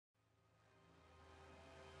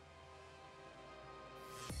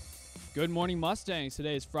Good morning, Mustangs.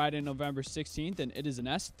 Today is Friday, November 16th, and it is an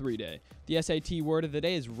S3 day. The SAT word of the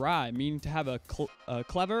day is wry, meaning to have a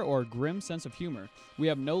clever or grim sense of humor. We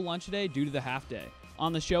have no lunch today due to the half day.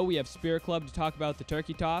 On the show, we have Spirit Club to talk about the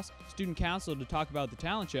turkey toss, Student Council to talk about the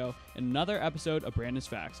talent show, and another episode of Brandon's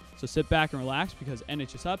Facts. So sit back and relax because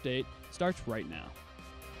NHS Update starts right now.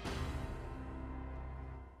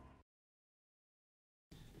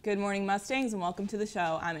 Good morning, Mustangs, and welcome to the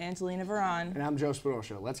show. I'm Angelina Veron. And I'm Joe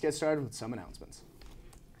Spadosha. Let's get started with some announcements.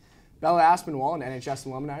 Bella Aspinwall, an NHS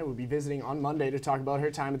alumni, will be visiting on Monday to talk about her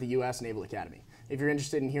time at the U.S. Naval Academy. If you're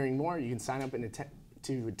interested in hearing more, you can sign up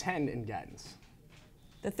to attend in guidance.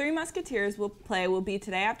 The Three Musketeers will be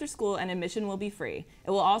today after school, and admission will be free. It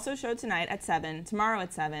will also show tonight at 7, tomorrow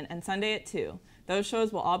at 7, and Sunday at 2. Those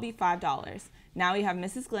shows will all be $5. Now we have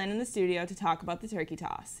Mrs. Glenn in the studio to talk about the turkey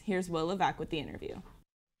toss. Here's Will Levesque with the interview.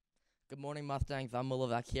 Good morning, Mustangs. I'm Will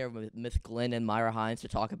Levesque here with Miss Glenn and Myra Hines to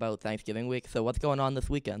talk about Thanksgiving week. So what's going on this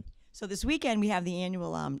weekend? So this weekend we have the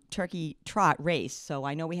annual turkey trot race. So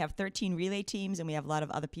I know we have 13 relay teams and we have a lot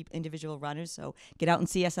of other individual runners. So get out and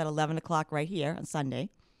see us at 11 o'clock right here on Sunday.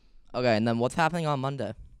 Okay, and then what's happening on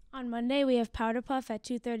Monday? On Monday, we have Powder Puff at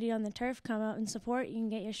 2:30 on the turf. Come out and support. You can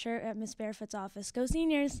get your shirt at Miss Barefoot's office. Go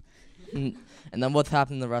Seniors! And then what's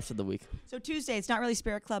happening the rest of the week? So Tuesday, it's not really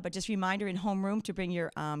Spirit Club, but just reminder in homeroom to bring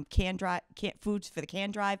your foods for the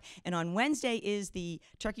can drive. And on Wednesday is the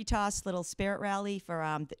turkey toss little spirit rally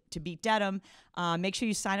for to beat Dedham. Make sure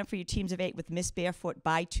you sign up for your teams of 8 with Miss Barefoot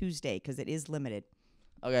by Tuesday because it is limited.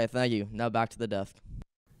 Okay, thank you. Now back to the desk.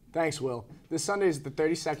 Thanks, Will. This Sunday is the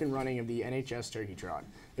 32nd running of the NHS Turkey Trot.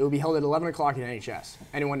 It will be held at 11 o'clock at NHS.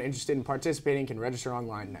 Anyone interested in participating can register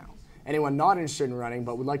online now. Anyone not interested in running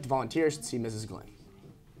but would like to volunteer should see Mrs. Glenn.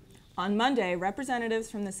 On Monday,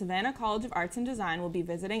 representatives from the Savannah College of Arts and Design will be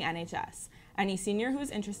visiting NHS. Any senior who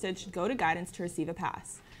is interested should go to guidance to receive a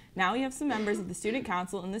pass. Now we have some members of the Student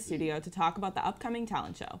Council in the studio to talk about the upcoming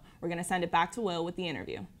talent show. We're going to send it back to Will with the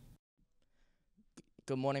interview.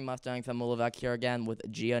 Good morning, Mustangs. I'm Will Levesque here again with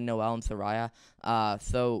Gia, Noel, and Soraya.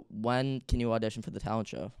 So when can you audition for the talent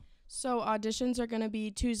show? So auditions are going to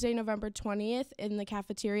be Tuesday, November 20th in the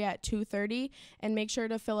cafeteria at 2:30, and make sure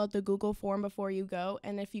to fill out the Google form before you go,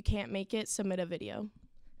 and if you can't make it, submit a video.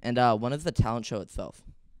 And when is the talent show itself?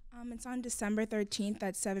 It's on December 13th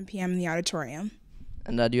at 7 p.m. in the auditorium.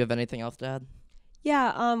 And do you have anything else to add?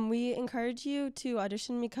 Yeah, we encourage you to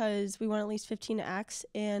audition because we want at least 15 acts,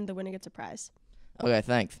 and the winner gets a prize. Okay,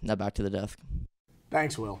 thanks. Now back to the desk.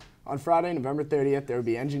 Thanks, Will. On Friday, November 30th, there will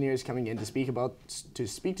be engineers coming in to speak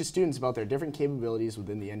to students about their different capabilities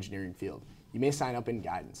within the engineering field. You may sign up in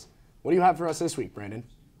guidance. What do you have for us this week, Brandon?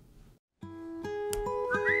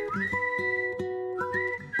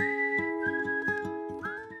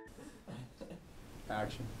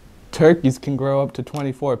 Action. Turkeys can grow up to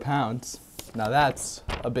 24 pounds. Now that's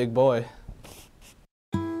a big boy.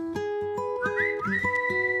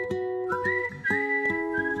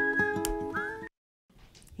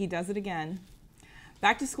 He does it again.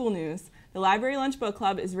 Back to school news. The Library Lunch Book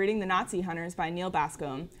Club is reading The Nazi Hunters by Neil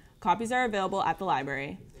Bascombe. Copies are available at the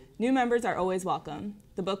library. New members are always welcome.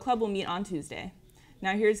 The book club will meet on Tuesday.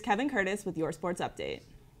 Now here's Kevin Curtis with your sports update.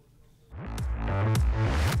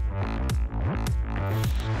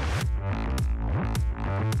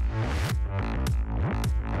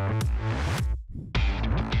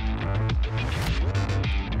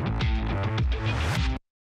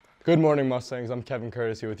 Good morning, Mustangs. I'm Kevin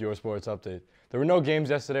Curtis here with your sports update. There were no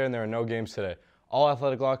games yesterday and there are no games today. All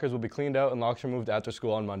athletic lockers will be cleaned out and locks removed after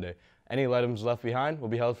school on Monday. Any items left behind will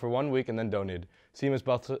be held for 1 week and then donated. See Ms.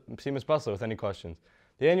 Bustler with any questions.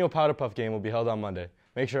 The annual Powder Puff game will be held on Monday.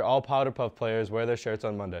 Make sure all Powder Puff players wear their shirts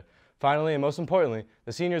on Monday. Finally, and most importantly,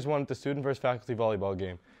 the seniors won at the student versus faculty volleyball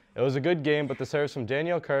game. It was a good game, but the serves from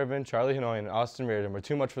Danielle Curvin, Charlie Hanoy, and Austin Reardon were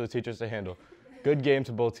too much for the teachers to handle. Good game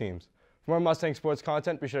to both teams. For more Mustang sports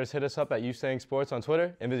content, be sure to hit us up atUstang Sports on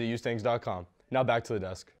Twitter and visit ustangs.com. Now back to the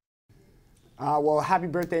desk. Well, happy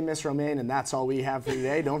birthday, Miss Romaine, and that's all we have for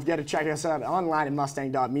today. Don't forget to check us out online at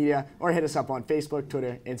mustang.media or hit us up on Facebook,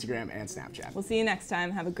 Twitter, Instagram, and Snapchat. We'll see you next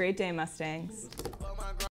time. Have a great day, Mustangs.